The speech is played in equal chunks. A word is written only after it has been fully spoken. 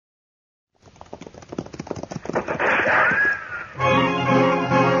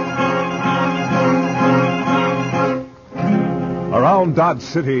Around Dodge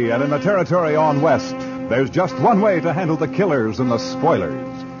City and in the territory on west, there's just one way to handle the killers and the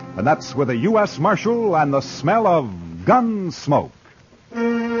spoilers. And that's with a U.S. Marshal and the smell of Gunsmoke.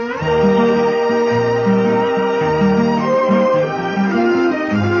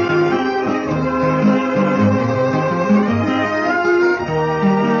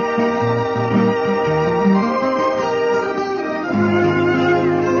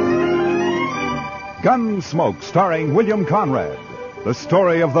 Gunsmoke, starring William Conrad. The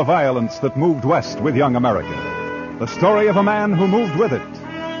story of the violence that moved west with young America. The story of a man who moved with it.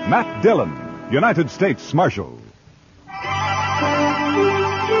 Matt Dillon, United States Marshal.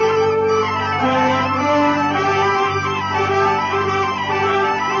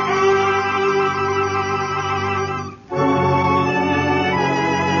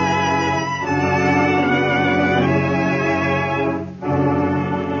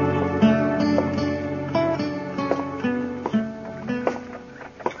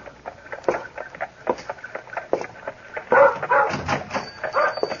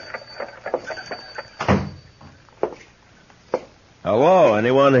 Hello,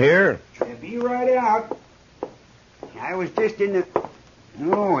 anyone here? Be right out. I was just in the...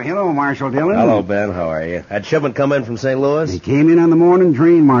 Oh, hello, Marshal Dillon. Hello, Ben. How are you? That shipment come in from St. Louis? They came in on the morning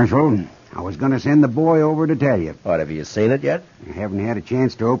train, Marshal. I was going to send the boy over to tell you. What, have you seen it yet? I haven't had a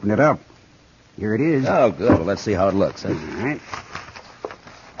chance to open it up. Here it is. Oh, good. Well, let's see how it looks. All right.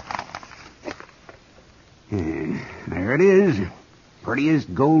 There it is.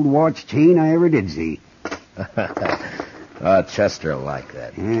 Prettiest gold watch chain I ever did see. Chester will like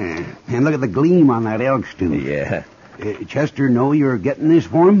that. Yeah. And look at the gleam on that Elks, too. Yeah. Chester know you're getting this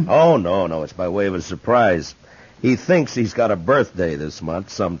for him? Oh, no. It's by way of a surprise. He thinks he's got a birthday this month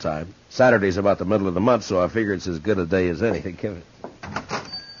sometime. Saturday's about the middle of the month, so I figure it's as good a day as any to give it.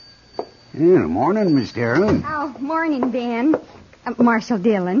 Yeah, morning, Miss Tara. Oh, morning, Ben. Marshal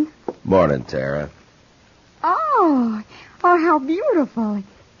Dillon. Morning, Tara. Oh, how beautiful.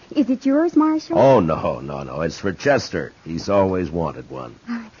 Is it yours, Marshal? Oh, no. It's for Chester. He's always wanted one.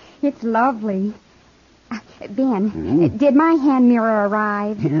 It's lovely. Ben, did my hand mirror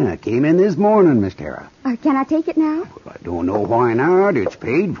arrive? Yeah, came in this morning, Miss Tara. Can I take it now? Well, I don't know why not. It's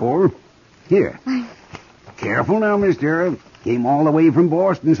paid for. Here. Careful now, Miss Tara. Came all the way from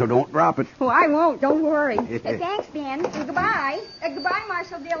Boston, so don't drop it. Oh, I won't. Don't worry. Thanks, Ben. Goodbye. Goodbye,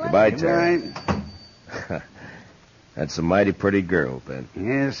 Marshal Dillon. Goodbye, Tara. That's a mighty pretty girl, Ben.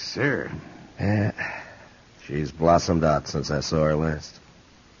 Yes, sir. Yeah. She's blossomed out since I saw her last.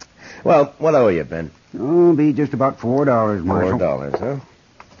 Well, what owe you, Ben? Oh, be just about $4, Marshal. $4, huh?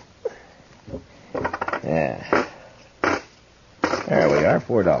 Yeah. There we are,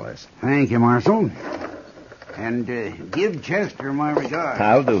 $4. Thank you, Marshal. And give Chester my regards.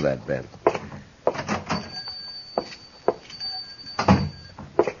 I'll do that, Ben.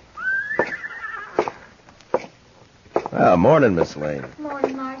 Well, morning, Miss Lane.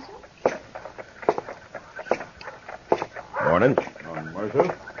 Morning, Marshal. Morning. Morning,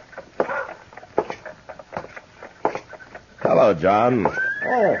 Marshal. Hello, John.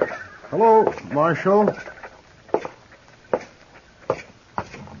 Oh, hello, Marshal.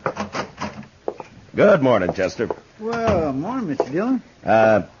 Good morning, Chester. Well, morning, Mr.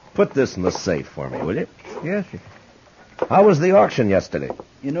 Dillon. Put this in the safe for me, will you? Yes, sir. How was the auction yesterday?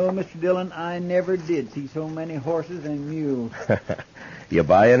 You know, Mr. Dillon, I never did see so many horses and mules. You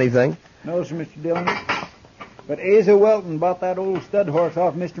buy anything? No, sir, Mr. Dillon. But Asa Welton bought that old stud horse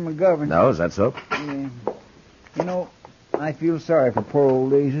off Mr. McGovern. No, is that so? Yeah. You know, I feel sorry for poor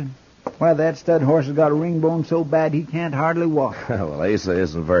old Asa. Why, that stud horse has got a ring bone so bad he can't hardly walk. Well, Asa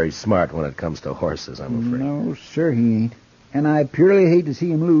isn't very smart when it comes to horses, I'm afraid. No, sir, he ain't. And I purely hate to see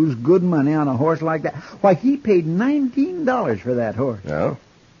him lose good money on a horse like that. Why, he paid $19 for that horse. No?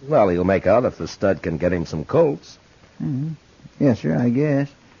 Well, he'll make out if the stud can get him some colts. Mm-hmm. Yes, sir, I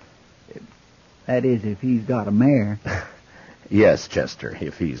guess. That is, if he's got a mare. Yes, Chester,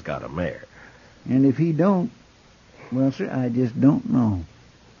 if he's got a mare. And if he don't, well, sir, I just don't know.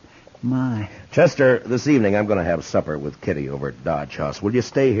 My. Chester, this evening I'm going to have supper with Kitty over at Dodge House. Will you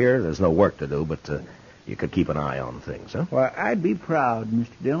stay here? There's no work to do, but you could keep an eye on things, huh? Why, I'd be proud, Mr.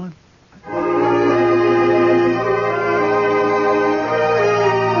 Dillon.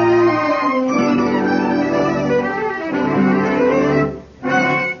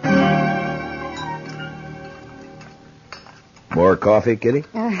 More coffee, Kitty?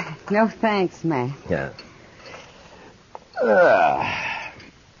 No thanks, Matt. Yeah.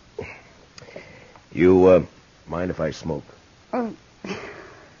 You, mind if I smoke? Oh,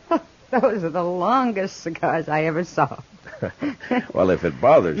 those are the longest cigars I ever saw. Well, if it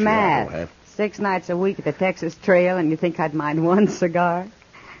bothers you, I Matt, don't have... 6 nights a week at the Texas Trail, and you think I'd mind one cigar?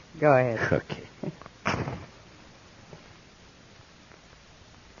 Go ahead. Okay.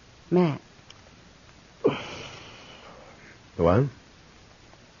 Matt. What?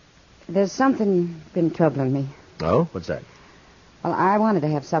 There's something been troubling me. Oh? What's that? Well, I wanted to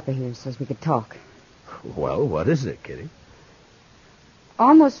have supper here so we could talk. Well, what is it, Kitty?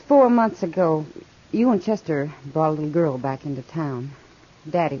 Almost 4 months ago, you and Chester brought a little girl back into town.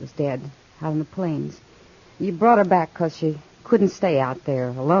 Daddy was dead, out on the plains. You brought her back because she couldn't stay out there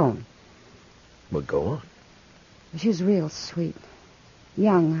alone. Well, go on. She was real sweet.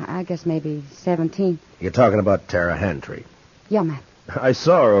 Young, I guess maybe 17. You're talking about Tara Hantry. Yeah, Matt. I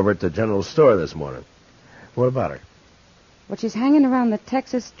saw her over at the general store this morning. What about her? Well, she's hanging around the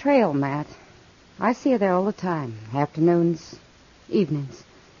Texas Trail, Matt. I see her there all the time. Afternoons, evenings.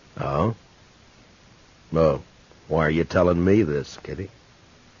 Oh? Well, why are you telling me this, Kitty?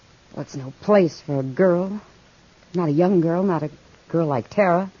 Well, it's no place for a girl. Not a young girl, not a girl like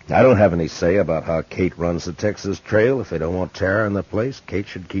Tara. I don't have any say about how Kate runs the Texas Trail. If they don't want Tara in the place, Kate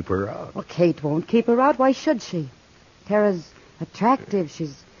should keep her out. Well, Kate won't keep her out. Why should she? Tara's attractive.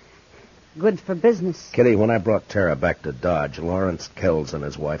 She's good for business. Kitty, when I brought Tara back to Dodge, Lawrence Kells and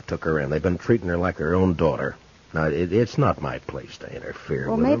his wife took her in. They've been treating her like her own daughter. Now, it's not my place to interfere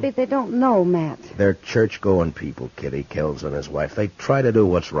Well, with maybe them. they don't know, Matt. They're church-going people, Kitty, Kells and his wife. They try to do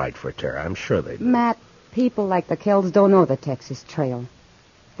what's right for Tara. I'm sure they do. Matt, people like the Kells don't know the Texas Trail.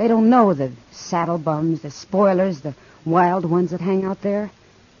 They don't know the saddle bums, the spoilers, the wild ones that hang out there.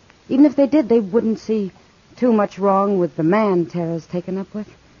 Even if they did, they wouldn't see too much wrong with the man Tara's taken up with.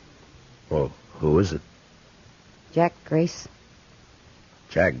 Well, who is it? Jack Grace.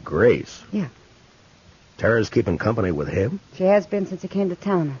 Jack Grace? Yeah. Tara's keeping company with him? She has been since he came to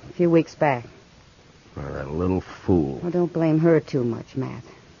town a few weeks back. Oh, that little fool. Well, don't blame her too much, Matt.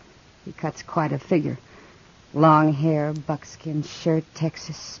 He cuts quite a figure. Long hair, buckskin shirt,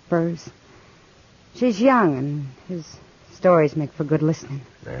 Texas spurs. She's young, and his stories make for good listening.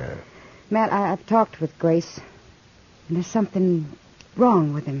 Yeah. Matt, I've talked with Grace, and there's something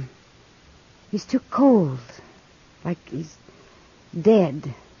wrong with him. He's too cold, like he's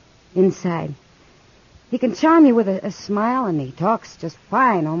dead inside. He can charm you with a smile, and he talks just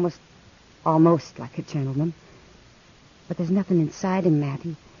fine, almost like a gentleman. But there's nothing inside him, Matt.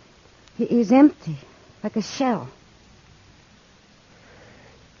 He's empty, like a shell.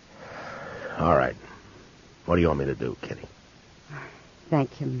 All right. What do you want me to do, Kitty?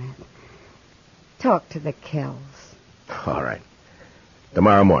 Thank you, Matt. Talk to the Kells. All right.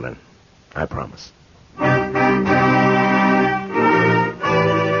 Tomorrow morning. I promise.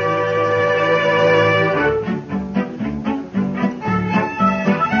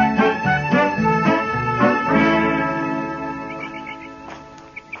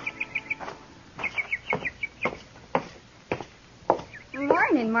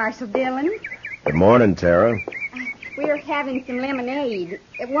 Morning, Marshal Dillon. Good morning, Tara. We're having some lemonade.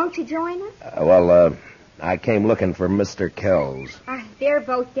 Won't you join us? I came looking for Mr. Kells. They're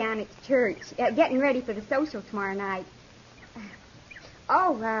both down at the church, getting ready for the social tomorrow night.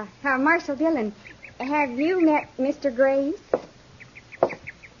 Marshal Dillon, have you met Mr. Grace?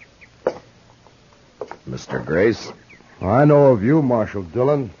 Mr. Grace? I know of you, Marshal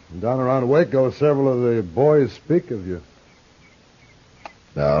Dillon. Down around Waco, several of the boys speak of you.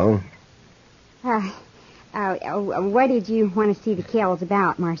 No? What did you want to see the Kells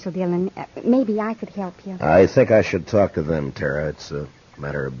about, Marshal Dillon? Maybe I could help you. I think I should talk to them, Tara. It's a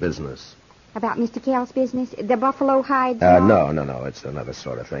matter of business. About Mr. Kells' business? The buffalo hides? No. It's another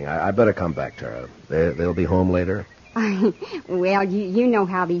sort of thing. I better come back, Tara. They'll be home later? Well, you know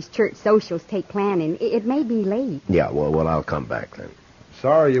how these church socials take planning. It may be late. Yeah, well, I'll come back then.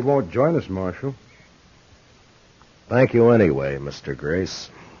 Sorry you won't join us, Marshal. Thank you anyway, Mr. Grace.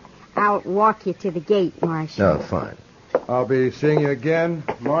 I'll walk you to the gate, Marshal. Oh, fine. I'll be seeing you again,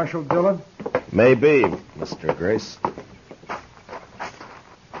 Marshal Dillon. Maybe, Mr. Grace.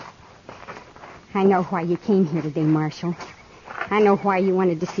 I know why you came here today, Marshal. I know why you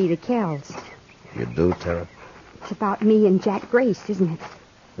wanted to see the Kells. You do, Tara? It's about me and Jack Grace, isn't it?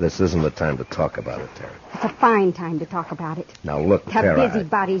 This isn't the time to talk about it, Tara. It's a fine time to talk about it. Now, look, The Tara...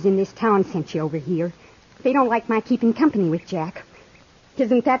 busybodies in this town sent you over here. They don't like my keeping company with Jack.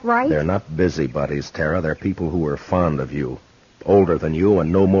 Isn't that right? They're not busybodies, Tara. They're people who are fond of you. Older than you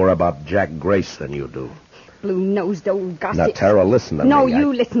and know more about Jack Grace than you do. Blue-nosed old gossip. Now, Tara, listen to me. No,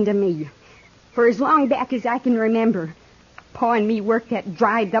 you listen to me. For as long back as I can remember, Pa and me worked that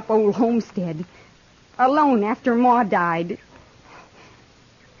dried-up old homestead. Alone after Ma died.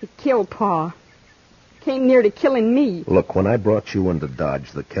 It killed Pa. came near to killing me. Look, when I brought you into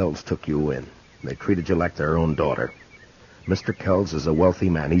Dodge, the Kells took you in. They treated you like their own daughter. Mr. Kells is a wealthy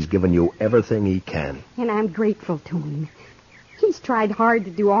man. He's given you everything he can. And I'm grateful to him. He's tried hard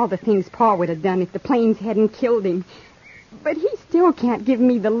to do all the things Pa would have done if the planes hadn't killed him. But he still can't give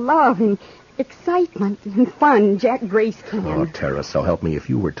me the love and excitement and fun Jack Grace can. Oh, Tara, so help me. If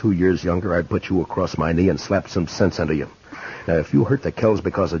you were 2 years younger, I'd put you across my knee and slap some sense into you. Now, if you hurt the Kells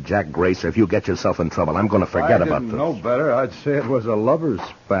because of Jack Grace, or if you get yourself in trouble, I'm going to forget about this. If I didn't know better, I'd say it was a lover's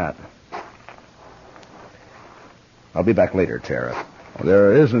spat. I'll be back later, Tara.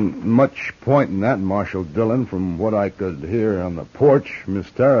 There isn't much point in that, Marshal Dillon. From what I could hear on the porch, Miss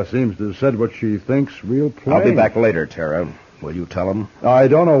Tara seems to have said what she thinks real plain. I'll be back later, Tara. Will you tell him? I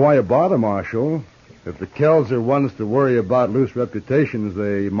don't know why you bother, Marshal. If the Kells are ones to worry about loose reputations,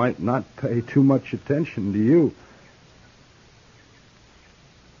 they might not pay too much attention to you.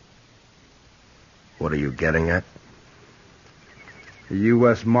 What are you getting at? A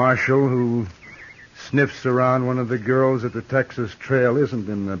U.S. Marshal who sniffs around one of the girls at the Texas Trail isn't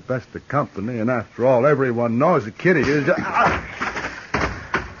in the best of company, and after all, everyone knows that Kitty is...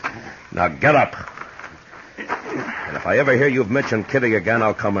 Now get up. And if I ever hear you've mentioned Kitty again,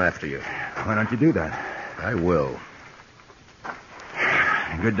 I'll come after you. Why don't you do that? I will.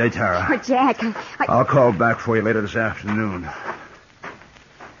 Good day, Tara. Oh, Jack, I'll call back for you later this afternoon.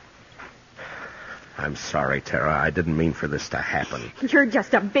 I'm sorry, Tara. I didn't mean for this to happen. You're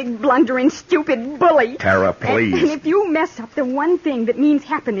just a big, blundering, stupid bully. Tara, please. And if you mess up the one thing that means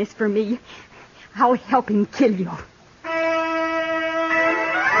happiness for me, I'll help him kill you.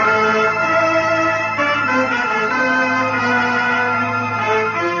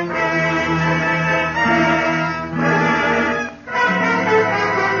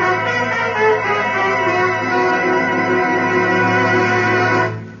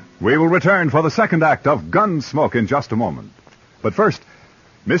 We will return for the second act of Gunsmoke in just a moment. But first,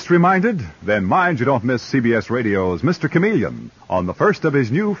 missed Reminded? Then mind you don't miss CBS Radio's Mr. Chameleon on the first of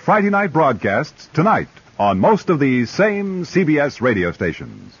his new Friday night broadcasts tonight on most of these same CBS radio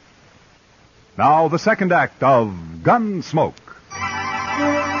stations. Now, the second act of Gunsmoke.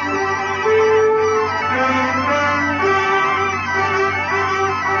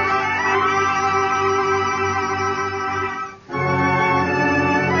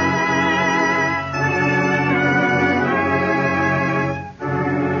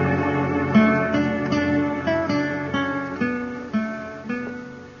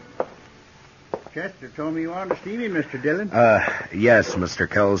 Chester told me you wanted to see me, Mr. Dillon. Yes, Mr.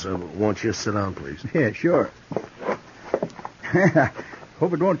 Kells. Won't you sit down, please? Yeah, sure.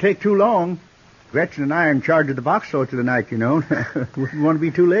 Hope it won't take too long. Gretchen and I are in charge of the box show tonight, you know. Wouldn't want to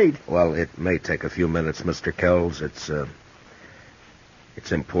be too late. Well, it may take a few minutes, Mr. Kells. It's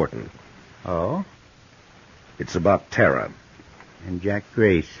important. Oh? It's about Tara. And Jack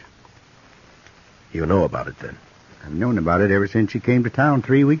Grace. You know about it, then? I've known about it ever since she came to town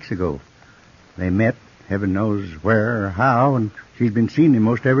 3 weeks ago. They met, heaven knows where or how, and she's been seeing him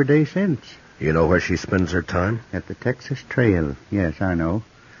most every day since. You know where she spends her time? At the Texas Trail. Yes, I know.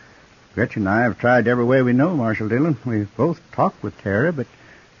 Gretchen and I have tried every way we know, Marshal Dillon. We've both talked with Tara, but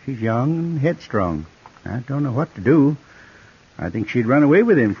she's young and headstrong. I don't know what to do. I think she'd run away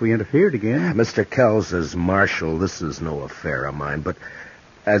with him if we interfered again. Mr. Kells, as Marshal, this is no affair of mine, but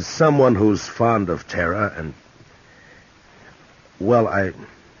as someone who's fond of Tara and... Well,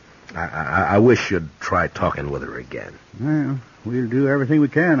 I wish you'd try talking with her again. Well, we'll do everything we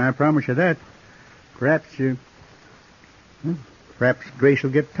can, I promise you that. Perhaps Grace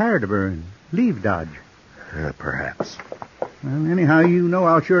will get tired of her and leave Dodge. Perhaps. Well, anyhow, you know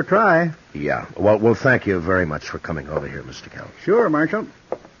I'll sure try. Yeah. Well, thank you very much for coming over here, Mr. Kells. Sure, Marshal.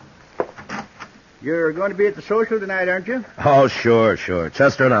 You're going to be at the social tonight, aren't you? Oh, sure.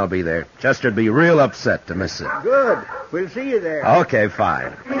 Chester and I'll be there. Chester'd be real upset to miss it. Good. We'll see you there. Okay,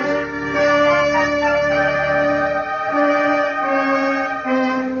 fine.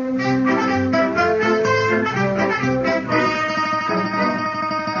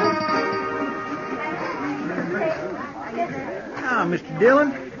 Mr.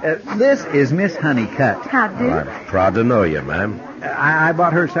 Dillon, this is Miss Honeycutt. How do? Well, I'm proud to know you, ma'am. I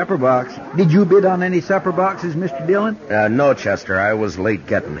bought her supper box. Did you bid on any supper boxes, Mr. Dillon? No, Chester. I was late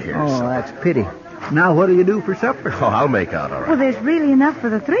getting here. Oh, so. that's a pity. Now, what do you do for supper? Oh, I'll make out all right. Well, there's really enough for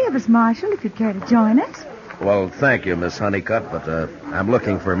the three of us, Marshal, if you'd care to join us. Well, thank you, Miss Honeycutt, but I'm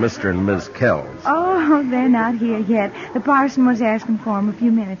looking for Mr. and Ms. Kells. Oh, they're not here yet. The parson was asking for them a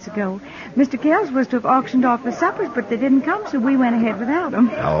few minutes ago. Mr. Kells was to have auctioned off the suppers, but they didn't come, so we went ahead without them.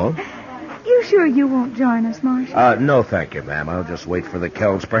 Oh? You sure you won't join us, Marshal? No, thank you, ma'am. I'll just wait for the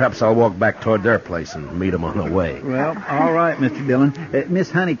Kells. Perhaps I'll walk back toward their place and meet them on the way. Well, all right, Mr. Dillon. Miss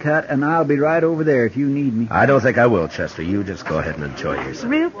Honeycutt and I'll be right over there if you need me. I don't think I will, Chester. You just go ahead and enjoy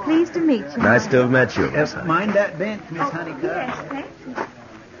yourself. Real pleased to meet you. Nice to have met you, Miss Honey. Mind that bench, Miss Honeycutt. Yes, thank you.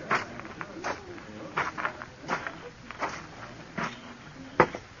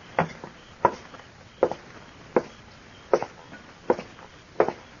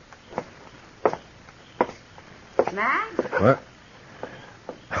 Matt? What?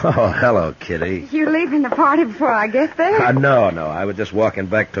 Oh, hello, Kitty. You leaving the party before I get there? No. I was just walking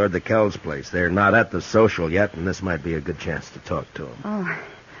back toward the Kells place. They're not at the social yet, and this might be a good chance to talk to them. Oh,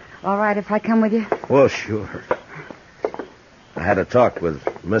 all right if I come with you? Well, sure. I had a talk with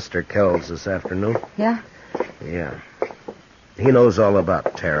Mr. Kells this afternoon. Yeah? Yeah. He knows all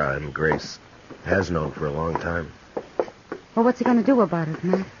about Tara and Grace. Has known for a long time. Well, what's he going to do about it,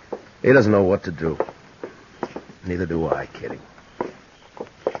 Matt? He doesn't know what to do. Neither do I, Kitty.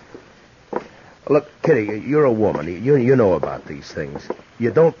 Look, Kitty, you're a woman. You know about these things.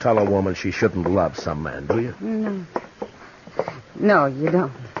 You don't tell a woman she shouldn't love some man, do you? No. No, you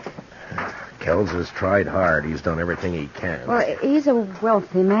don't. Kells has tried hard. He's done everything he can. Well, he's a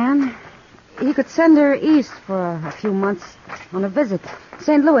wealthy man. He could send her east for a few months on a visit.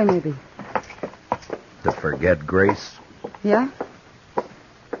 St. Louis, maybe. To forget Grace? Yeah?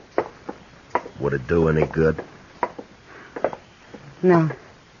 Would it do any good? No.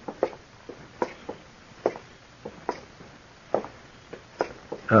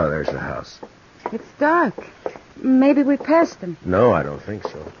 Oh, there's the house. It's dark. Maybe we passed him. No, I don't think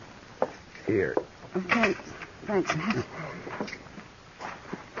so. Here. Oh, thanks. Thanks, Matt.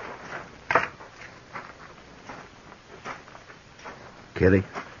 Kitty?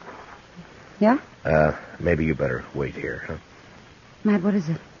 Yeah? Maybe you better wait here, huh? Matt, what is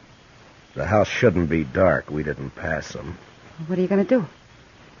it? The house shouldn't be dark. We didn't pass them. What are you going to do?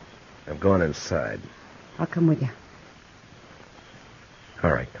 I'm going inside. I'll come with you.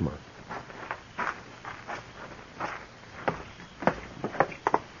 All right, come on.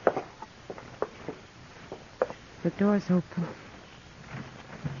 The door's open.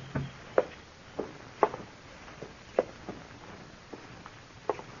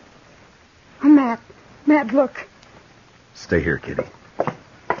 Oh, Matt. Matt, look. Stay here, Kitty.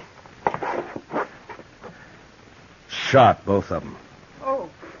 Shot, both of them. Oh.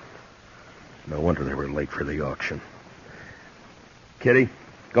 No wonder they were late for the auction. Kitty,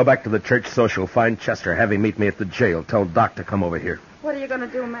 go back to the church social. Find Chester. Have him meet me at the jail. Tell Doc to come over here. What are you going to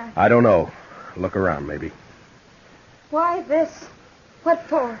do, Matt? I don't know. Look around, maybe. Why this? What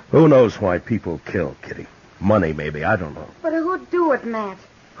for? Who knows why people kill, Kitty? Money, maybe. I don't know. But who'd do it, Matt?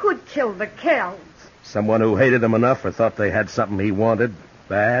 Who'd kill the Kells? Someone who hated him enough or thought they had something he wanted.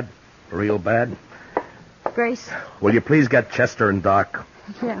 Bad. Real bad. Grace? Will you please get Chester and Doc?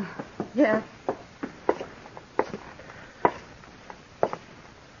 Yeah. Yeah.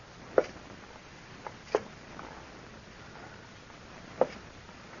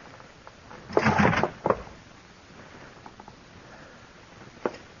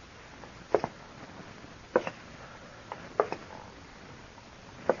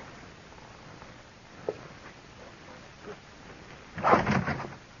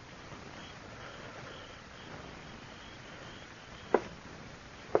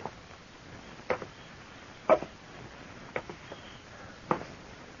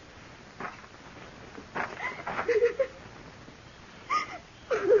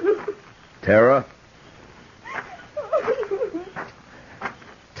 Tara?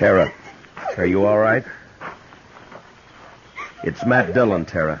 Tara, are you all right? It's Matt Dillon,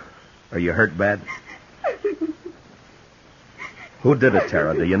 Tara. Are you hurt bad? Who did it,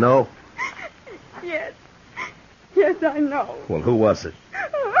 Tara? Do you know? Yes. Yes, I know. Well, who was it?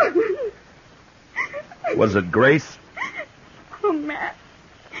 Was it Grace? Oh, Matt.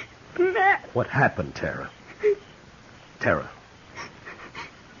 Matt. What happened, Tara? Tara.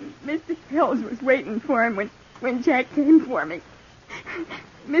 Mr. Kells was waiting for him when Jack came for me.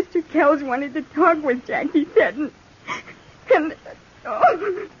 Mr. Kells wanted to talk with Jack, he said, and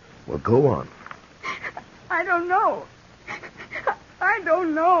oh, Well, go on. I don't know. I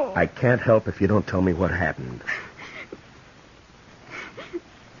don't know. I can't help if you don't tell me what happened.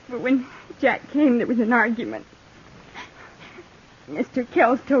 But when Jack came, there was an argument. Mr.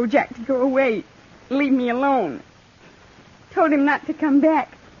 Kells told Jack to go away, leave me alone. Told him not to come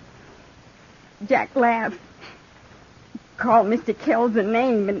back. Jack laughed. Called Mr. Kells a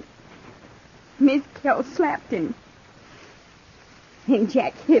name, and Miss Kells slapped him. And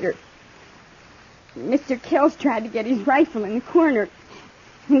Jack hit her. Mr. Kells tried to get his rifle in the corner,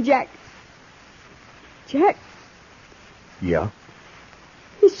 and Jack Jack, Yeah?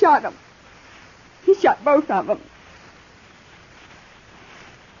 he shot them. He shot both of them.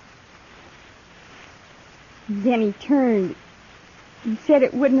 Then he turned and said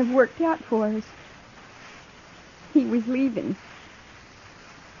it wouldn't have worked out for us. He was leaving.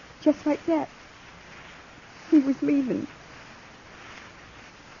 Just like that. He was leaving.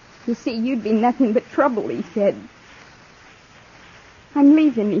 You see, you'd be nothing but trouble, he said. I'm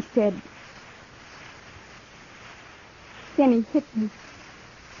leaving, he said. Then he hit me.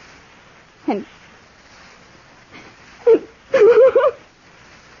 And...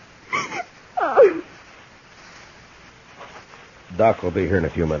 oh. Doc will be here in a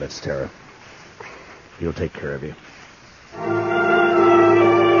few minutes, Tara. He'll take care of you.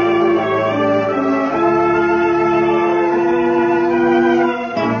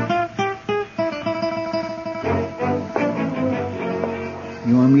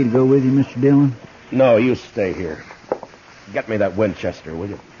 You want me to go with you, Mr. Dillon? No, you stay here. Get me that Winchester, will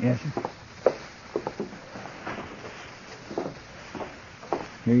you? Yes, sir.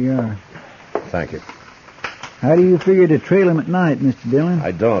 Here you are. Thank you. How do you figure to trail him at night, Mr. Dillon?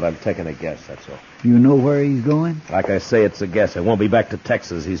 I don't. I'm taking a guess, that's all. You know where he's going? Like I say, it's a guess. It won't be back to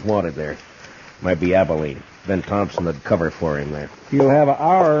Texas. He's wanted there. Might be Abilene. Ben Thompson would cover for him there. You'll have an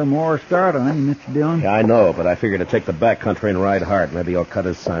hour or more start on him, Mr. Dillon. Yeah, I know, but I figure to take the back country and ride hard. Maybe he'll cut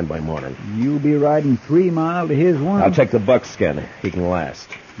his sign by morning. You'll be riding 3 mile to his 1. I'll take the buckskin. He can last.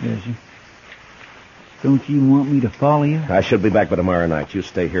 Yes, sir. Don't you want me to follow you? I should be back by tomorrow night. You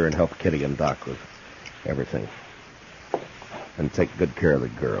stay here and help Kitty and Doc with everything. And take good care of the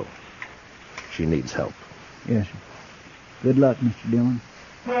girl. She needs help. Yes, sir. Good luck, Mr. Dillon.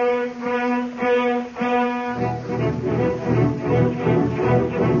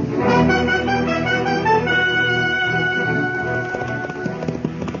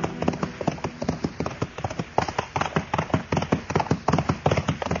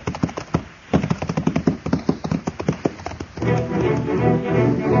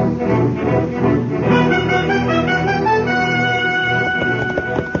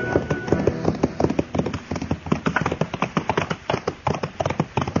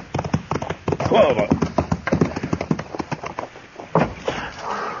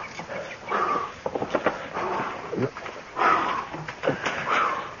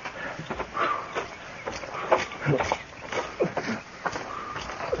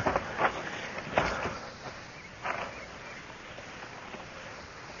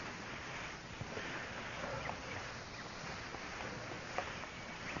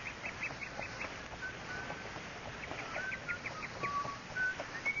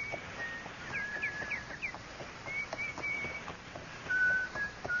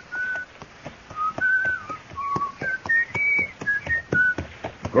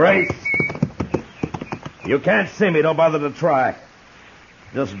 Grace! You can't see me. Don't bother to try.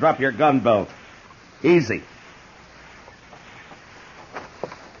 Just drop your gun belt. Easy.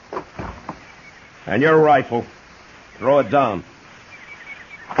 And your rifle. Throw it down.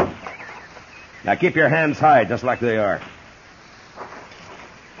 Now keep your hands high, just like they are.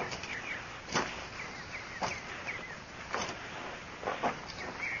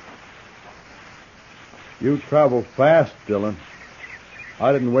 You travel fast, Dillon.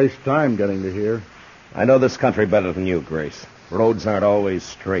 I didn't waste time getting to here. I know this country better than you, Grace. Roads aren't always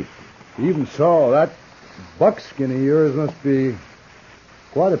straight. Even so, that buckskin of yours must be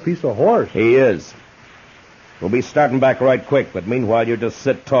quite a piece of horse. He is. We'll be starting back right quick, but meanwhile you just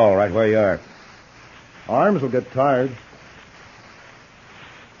sit tall right where you are. Arms will get tired.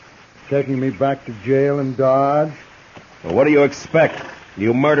 Taking me back to jail in Dodge. Well, what do you expect?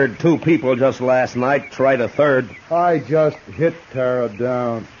 You murdered 2 people just last night, tried a third. I just hit Tara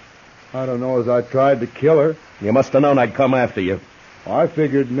down. I don't know as I tried to kill her. You must have known I'd come after you. I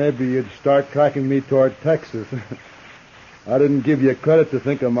figured maybe you'd start tracking me toward Texas. I didn't give you credit to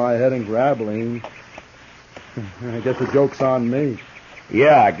think of my heading for Abilene. I guess the joke's on me.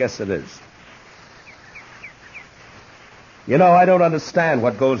 Yeah, I guess it is. You know, I don't understand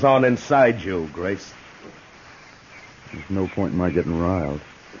what goes on inside you, Grace. There's no point in my getting riled.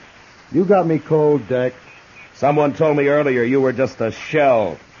 You got me cold, Deck. Someone told me earlier you were just a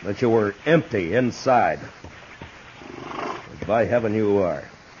shell, that you were empty inside. But by heaven, you are.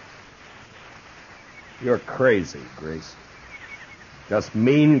 You're crazy, Grace. Just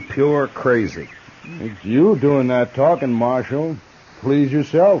mean, pure crazy. It's you doing that talking, Marshal. Please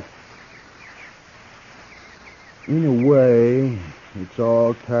yourself. In a way, it's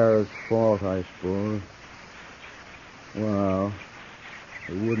all Tara's fault, I suppose. Well,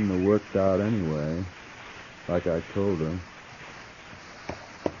 it wouldn't have worked out anyway, like I told her.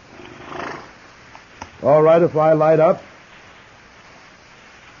 All right if I light up?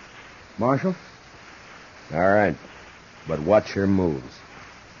 Marshal? All right. But watch your moves.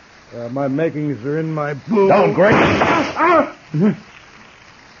 My makings are in my blue... Don't, Grace!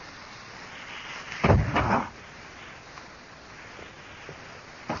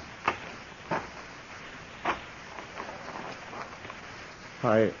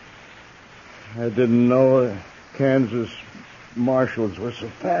 I didn't know Kansas marshals were so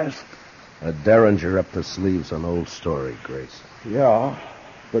fast. A derringer up the sleeves, an old story, Grace. Yeah,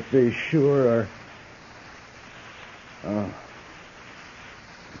 but they sure are...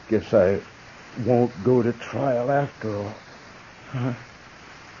 guess I won't go to trial after all.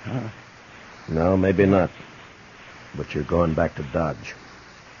 No, maybe not. But you're going back to Dodge.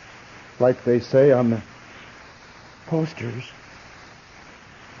 Like they say on the posters.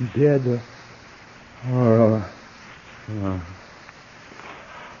 Dead or...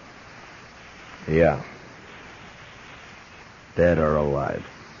 Yeah. Dead or alive.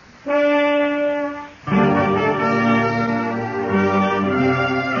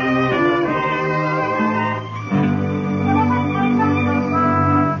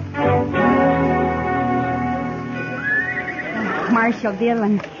 Marshal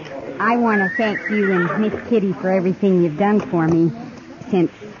Dillon, I want to thank you and Miss Kitty for everything you've done for me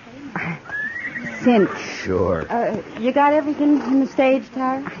since... Sure. You got everything in the stage,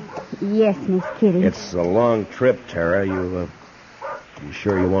 Tara? Yes, Miss Kitty. It's a long trip, Tara. You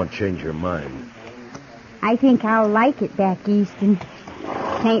sure you won't change your mind? I think I'll like it back east, and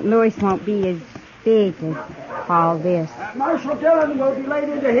St. Louis won't be as big as all this. Marshal Dillon will be late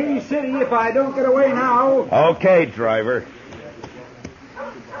into Hays City if I don't get away now. Okay, driver.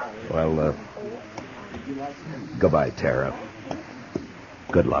 Well, goodbye, Tara.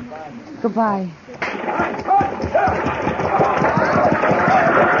 Good luck. Goodbye.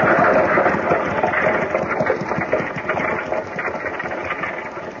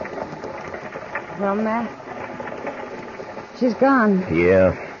 Well, Matt, she's gone.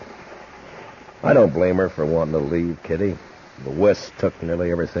 Yeah. I don't blame her for wanting to leave, Kitty. The West took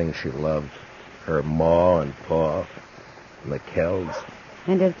nearly everything she loved. Her ma and pa, and the Kells.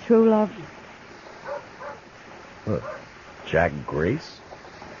 And her true love. Look, Jack Grace?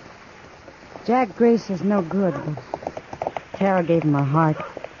 Jack Grace is no good, but Tara gave him her heart.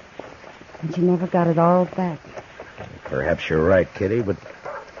 And she never got it all back. Perhaps you're right, Kitty, but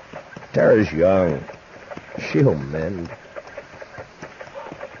Tara's young. She'll mend.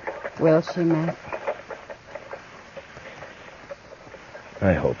 Will she, Matt?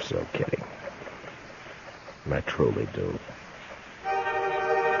 I hope so, Kitty. I truly do.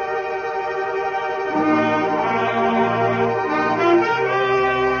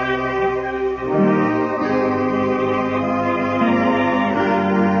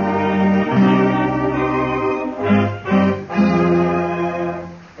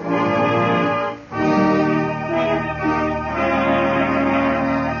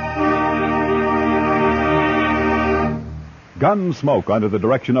 Gunsmoke, under the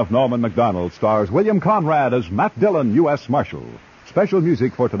direction of Norman MacDonald, stars William Conrad as Matt Dillon, U.S. Marshal. Special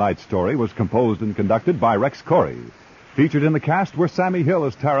music for tonight's story was composed and conducted by Rex Corey. Featured in the cast were Sammy Hill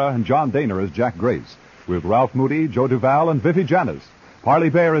as Tara and John Daner as Jack Grace, with Ralph Moody, Joe Duval, and Vivi Janis, Parley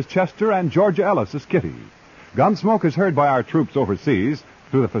Bear as Chester, and Georgia Ellis as Kitty. Gunsmoke is heard by our troops overseas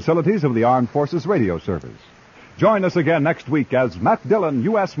through the facilities of the Armed Forces Radio Service. Join us again next week as Matt Dillon,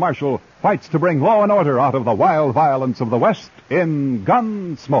 U.S. Marshal, fights to bring law and order out of the wild violence of the West in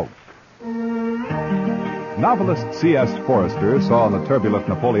Gunsmoke. Novelist C.S. Forrester saw in the turbulent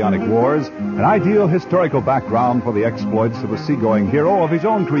Napoleonic Wars an ideal historical background for the exploits of a seagoing hero of his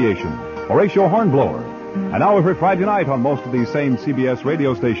own creation, Horatio Hornblower. And now every Friday night on most of these same CBS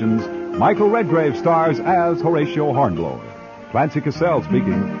radio stations, Michael Redgrave stars as Horatio Hornblower. Clancy Cassell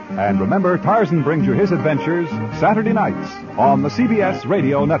speaking. And remember, Tarzan brings you his adventures Saturday nights on the CBS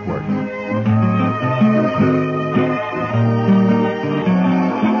Radio Network.